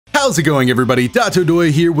How's it going, everybody?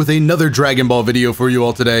 Dotodoya here with another Dragon Ball video for you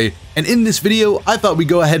all today. And in this video, I thought we'd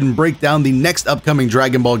go ahead and break down the next upcoming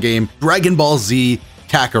Dragon Ball game, Dragon Ball Z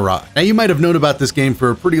Kakarot. Now, you might have known about this game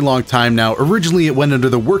for a pretty long time now. Originally, it went under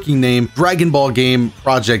the working name Dragon Ball Game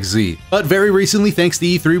Project Z. But very recently, thanks to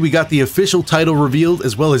E3, we got the official title revealed,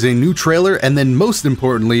 as well as a new trailer, and then most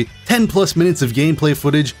importantly, 10 plus minutes of gameplay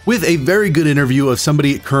footage with a very good interview of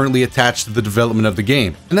somebody currently attached to the development of the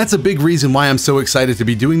game. And that's a big reason why I'm so excited to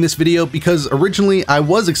be doing this video, because originally I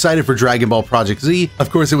was excited for Dragon Ball Project Z. Of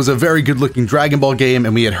course, it was a very good looking Dragon Ball game,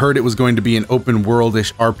 and we had heard it was going to be an open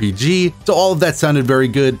world-ish RPG, so all of that sounded very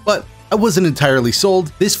good, but I wasn't entirely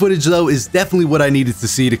sold. This footage though is definitely what I needed to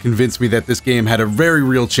see to convince me that this game had a very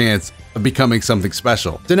real chance of becoming something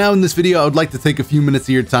special. So now in this video, I would like to take a few minutes of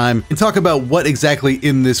your time and talk about what exactly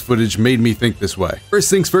in this footage made me think this way. First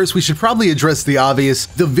things first, we should probably address the obvious.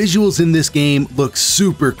 The visuals in this game look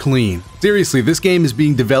super clean. Seriously, this game is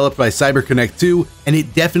being developed by CyberConnect 2, and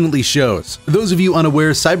it definitely shows. For those of you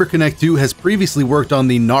unaware, CyberConnect 2 has previously worked on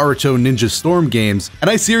the Naruto Ninja Storm games, and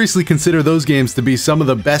I seriously consider those games to be some of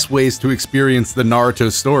the best ways to experience the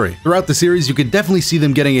Naruto story. Throughout the series, you could definitely see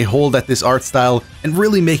them getting a hold at this art style and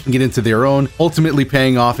really making it into their own, ultimately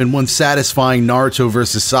paying off in one satisfying Naruto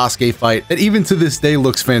versus Sasuke fight that even to this day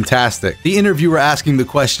looks fantastic. The interviewer asking the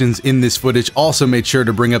questions in this footage also made sure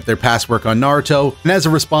to bring up their past work on Naruto, and as a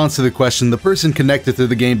response to the question, the person connected to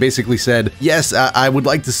the game basically said, "Yes, I would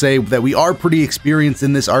like to say that we are pretty experienced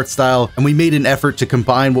in this art style, and we made an effort to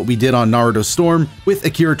combine what we did on Naruto Storm with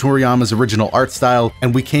Akira Toriyama's original art style,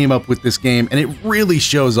 and we came up with this game, and it really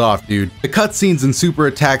shows off, dude. The cutscenes and super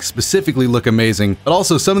attacks specifically look amazing, but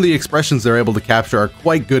also some of the expressions they're able to capture are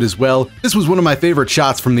quite good as well. This was one of my favorite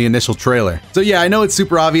shots from the initial trailer." So yeah, I know it's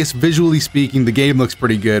super obvious. Visually speaking, the game looks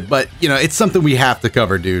pretty good, but you know, it's something we have to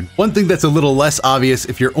cover, dude. One thing that's a little less obvious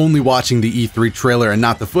if you're only watching the E3 trailer and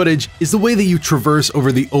not the footage is the way that you traverse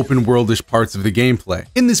over the open worldish parts of the gameplay.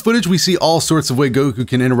 In this footage, we see all sorts of ways Goku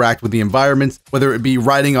can interact with the environment, whether it be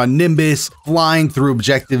riding on Nimbus, flying through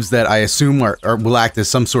objectives that I assume will act as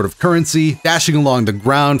some sort of currency, dashing along the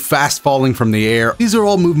ground, fast falling from the air. These are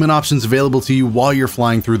all movement options available to you while you're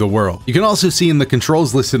flying through the world. You can also see in the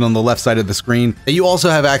controls listed on the left side of the screen that you also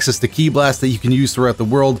have access to Ki Blast that you can use throughout the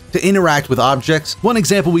world to interact with objects. One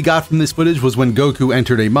example we got from this footage was when Goku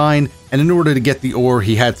entered a mine, and in order to get the ore,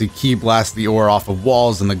 he had to Ki Blast the ore off of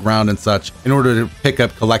walls and the ground and such in order to pick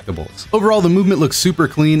up collectibles. Overall, the movement looks super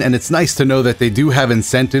clean, and it's nice to know that they do have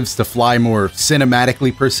incentives to fly more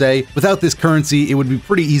cinematically per se. Without this currency, it would be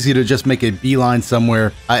pretty easy to just make a beeline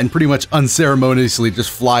somewhere and pretty much unceremoniously just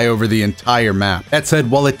fly over the entire map. That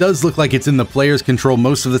said, while it does look like it's in the player's control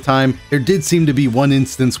most of the time, there did seem to be one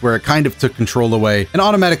instance where it kind of took control away and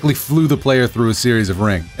automatically flew the player through a series of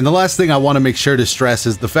rings. And the last thing I want to make sure to stress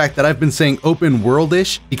is the fact that I've been saying open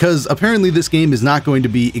world-ish because apparently this game is not going to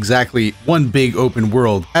be exactly one big open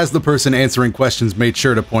world, as the person answering questions made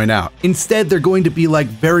sure to point out. Instead, they're going to be like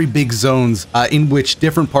very big zones in which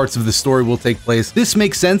different parts of the story will take place. This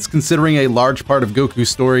makes sense considering a large part of Goku's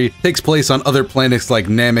story takes place on other planets like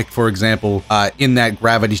Namek, for example, in that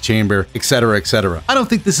gravity chamber, etc., etc. I don't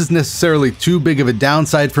think this is necessarily too big of a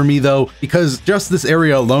downside for me though, because just this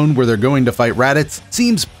area alone where they're going to fight Raditz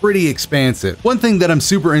seems pretty expansive. One thing that I'm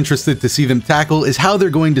super interested to see them tackle is how they're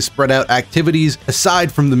going to spread out activities aside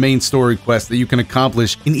from the main story quest that you can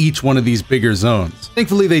accomplish in each one of these bigger zones.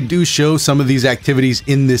 Thankfully, they do show some of these activities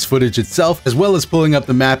in this footage itself, as well as pulling up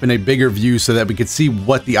the map in a bigger view so that we could see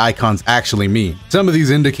what the icons actually mean. Some of these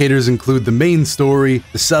indicators include the main story,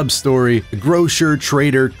 the sub-story, the grocer,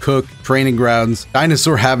 trader, cook, training grounds,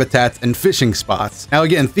 dinosaur habitats, and fishing spots. Now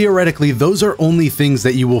again, theoretically, those are only things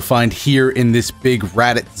that you will find here in this big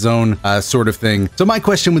Raditz zone sort of thing. So my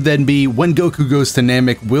question would then be, when Goku goes to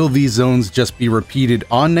Namek, will these zones just be repeated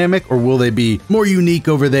on Namek, or will they be more unique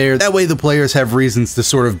over there? That way the players have reasons to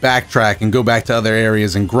sort of backtrack and go back to other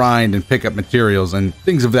areas and grind and pick up materials and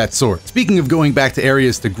things of that sort. Speaking of going back to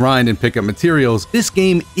areas to grind and pick up materials, this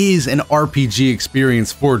game is an RPG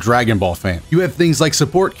experience for Dragon Ball fans. You have things like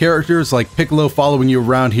support characters like Piccolo following you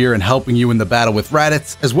around here and helping you in the battle with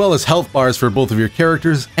Raditz, as well as health bars for both of your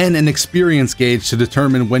characters, and an experience gauge to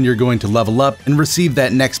determine when you're going to level up and receive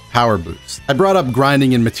that next power boost. I brought up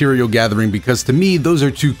grinding and material gathering because to me, those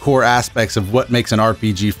are two core aspects of what makes an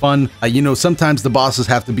RPG fun. You know, sometimes the bosses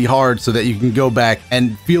have to be hard so that you can go back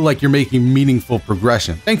and feel like you're making meaningful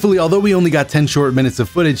progression. Thankfully, although we only got 10 short minutes of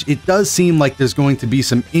footage, it does seem like there's going to be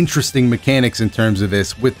some interesting mechanics in terms of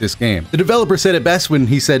this with this game. The developer said it best when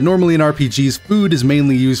he said, normally in RPGs, food is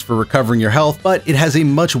mainly used for recovering your health, but it has a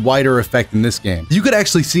much wider effect in this game. You could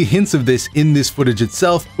actually see hints of this in this footage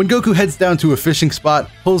itself when Goku heads down to a fishing spot,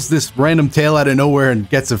 pulls pulls this random tail out of nowhere and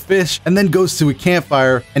gets a fish, and then goes to a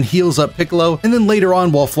campfire and heals up Piccolo, and then later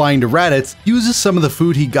on while flying to Raditz, uses some of the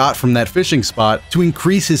food he got from that fishing spot to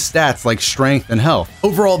increase his stats like strength and health.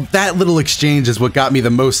 Overall, that little exchange is what got me the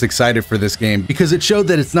most excited for this game, because it showed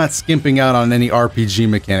that it's not skimping out on any RPG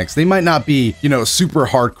mechanics. They might not be, super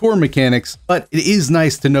hardcore mechanics, but it is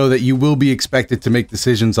nice to know that you will be expected to make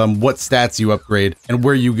decisions on what stats you upgrade and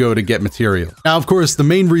where you go to get material. Now, of course, the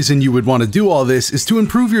main reason you would want to do all this is to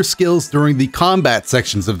improve your skills during the combat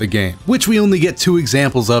sections of the game, which we only get 2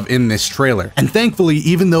 examples of in this trailer. And thankfully,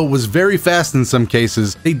 even though it was very fast in some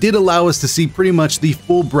cases, they did allow us to see pretty much the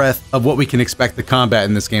full breadth of what we can expect the combat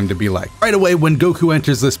in this game to be like. Right away, when Goku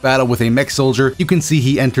enters this battle with a mech soldier, you can see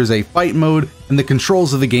he enters a fight mode, and the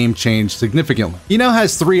controls of the game change significantly. He now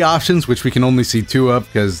has 3 options, which we can only see 2 of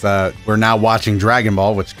because we're now watching Dragon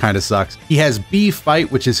Ball, which kind of sucks. He has B Fight,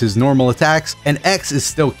 which is his normal attacks, and X is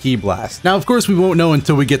still Ki Blast. Now, of course, we won't know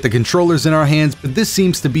until we get the controllers in our hands, but this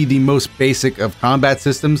seems to be the most basic of combat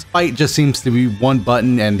systems. Fight just seems to be 1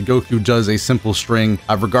 button, and Goku does a simple string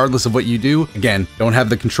regardless of what you do. Again, don't have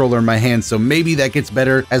the controller in my hand, so maybe that gets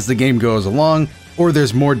better as the game goes along, or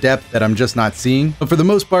there's more depth that I'm just not seeing. But for the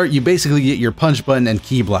most part, you basically get your punch button and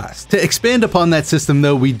Ki Blast. To expand upon that system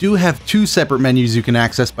though, we do have 2 separate menus you can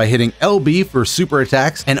access by hitting LB for super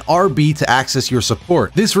attacks and RB to access your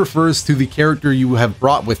support. This refers to the character you have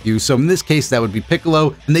brought with you, so in this case that would be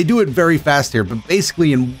Piccolo, and they do it very fast here, but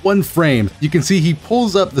basically in 1 frame, you can see he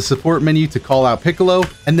pulls up the support menu to call out Piccolo,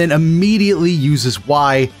 and then immediately uses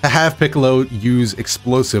Y to have Piccolo use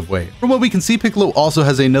Explosive Wave. From what we can see, Piccolo also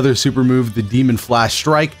has another super move, the Demon Flash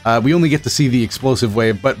Strike. We only get to see the Explosive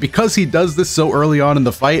Wave, but because he does this so early on in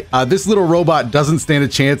the fight, this little robot doesn't stand a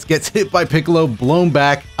chance, gets hit by Piccolo, blown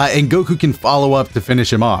back, and Goku can follow up to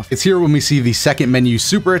finish him off. It's here when we see the second menu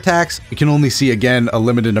super attacks. We can only see, again, a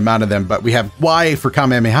limited amount of them, but we have Y for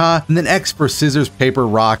Kamehameha, and then X for Scissors, Paper,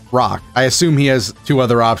 Rock, Rock. I assume he has 2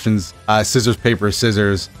 other options, Scissors, Paper,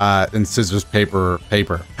 Scissors, and Scissors, Paper,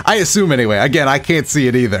 Paper. I assume anyway. Again, I can't see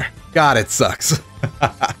it either. God, it sucks.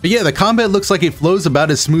 But yeah, the combat looks like it flows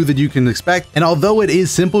about as smooth as you can expect, and although it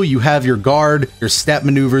is simple, you have your guard, your step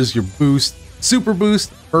maneuvers, your boost, super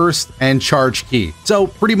boost, burst, and charge key. So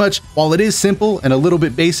pretty much, while it is simple and a little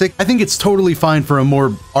bit basic, I think it's totally fine for a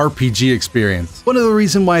more RPG experience. One of the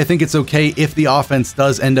reasons why I think it's okay if the offense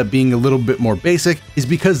does end up being a little bit more basic is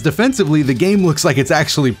because defensively, the game looks like it's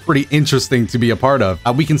actually pretty interesting to be a part of.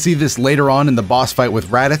 We can see this later on in the boss fight with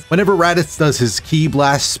Raditz. Whenever Raditz does his Ki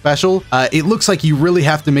Blast special, it looks like you really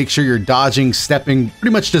have to make sure you're dodging, stepping,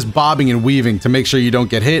 pretty much just bobbing and weaving to make sure you don't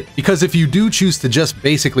get hit, because if you do choose to just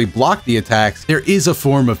basically block the attacks, there is a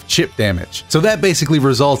form of chip damage. So that basically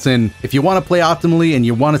results in, if you want to play optimally and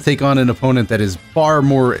you want to take on an opponent that is far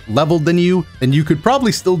more leveled than you, then you could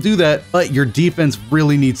probably still do that, but your defense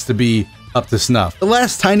really needs to be up to snuff. The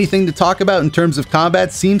last tiny thing to talk about in terms of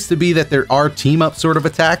combat seems to be that there are team-up sort of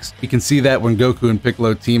attacks. You can see that when Goku and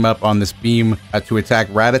Piccolo team up on this beam to attack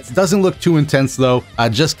Raditz. It doesn't look too intense though,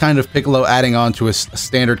 just kind of Piccolo adding on to a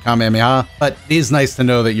standard Kamehameha, but it is nice to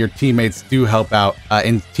know that your teammates do help out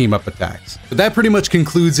in team-up attacks. But that pretty much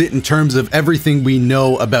concludes it in terms of everything we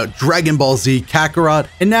know about Dragon Ball Z Kakarot.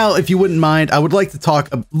 And now, if you wouldn't mind, I would like to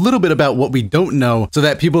talk a little bit about what we don't know so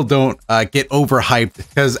that people don't get overhyped,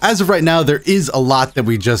 because as of right now, there is a lot that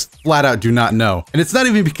we just flat out do not know. And it's not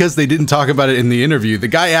even because they didn't talk about it in the interview. The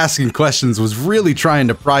guy asking questions was really trying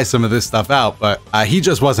to pry some of this stuff out, but he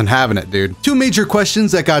just wasn't having it, dude. 2 major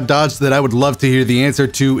questions that got dodged that I would love to hear the answer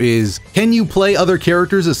to is, can you play other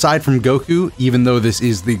characters aside from Goku, even though this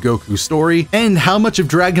is the Goku story? And how much of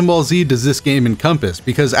Dragon Ball Z does this game encompass?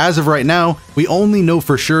 Because as of right now, we only know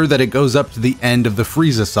for sure that it goes up to the end of the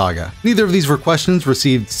Frieza saga. Neither of these questions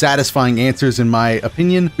received satisfying answers in my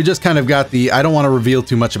opinion. We just kind of got the, I don't want to reveal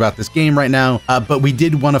too much about this game right now, but we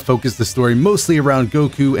did want to focus the story mostly around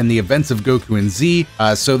Goku and the events of Goku and Z,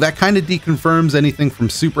 so that kind of deconfirms anything from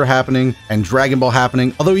Super happening and Dragon Ball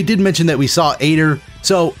happening, although he did mention that we saw Ader,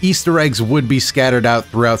 so Easter eggs would be scattered out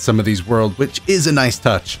throughout some of these worlds, which is a nice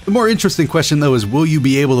touch. The more interesting question though is, will you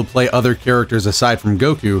be able to play other characters aside from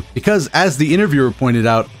Goku? Because as the interviewer pointed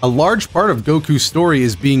out, a large part of Goku's story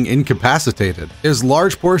is being incapacitated. There's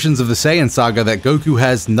large portions of the Saiyan saga that Goku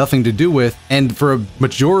has nothing to do with, and for a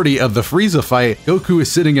majority of the Frieza fight, Goku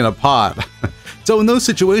is sitting in a pod. So in those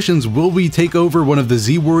situations, will we take over one of the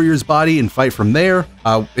Z Warriors' body and fight from there?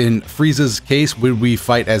 In Frieza's case, would we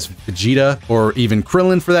fight as Vegeta or even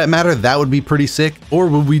Krillin for that matter? That would be pretty sick. Or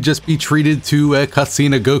would we just be treated to a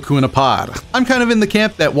cutscene of Goku in a pod? I'm kind of in the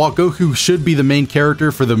camp that while Goku should be the main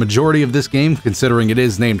character for the majority of this game, considering it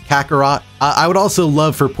is named Kakarot, I would also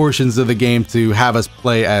love for portions of the game to have us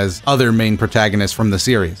play as other main protagonists from the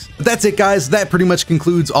series. But that's it, guys. That pretty much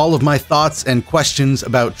concludes all of my thoughts and questions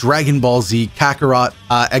about Dragon Ball Z Kakarot.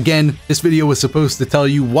 Again, this video was supposed to tell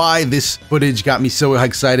you why this footage got me so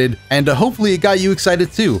excited, and hopefully it got you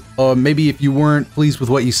excited too. Maybe if you weren't pleased with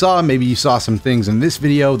what you saw, maybe you saw some things in this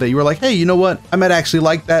video that you were like, hey, you know what? I might actually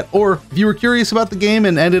like that. Or if you were curious about the game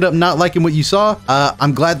and ended up not liking what you saw,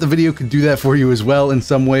 I'm glad the video could do that for you as well in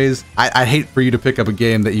some ways. I'd hate for you to pick up a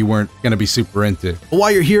game that you weren't going to be super into. But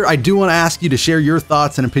while you're here, I do want to ask you to share your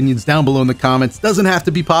thoughts and opinions down below in the comments. Doesn't have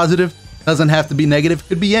to be positive. Doesn't have to be negative,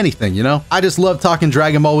 could be anything, you know? I just love talking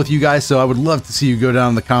Dragon Ball with you guys, so I would love to see you go down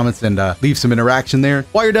in the comments and leave some interaction there.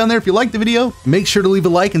 While you're down there, if you liked the video, make sure to leave a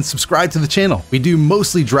like and subscribe to the channel. We do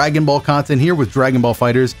mostly Dragon Ball content here with Dragon Ball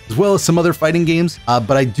Fighters, as well as some other fighting games,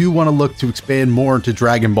 but I do want to look to expand more into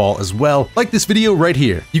Dragon Ball as well, like this video right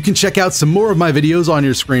here. You can check out some more of my videos on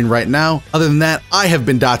your screen right now. Other than that, I have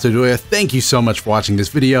been Dotodoya. Thank you so much for watching this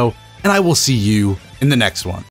video, and I will see you in the next one.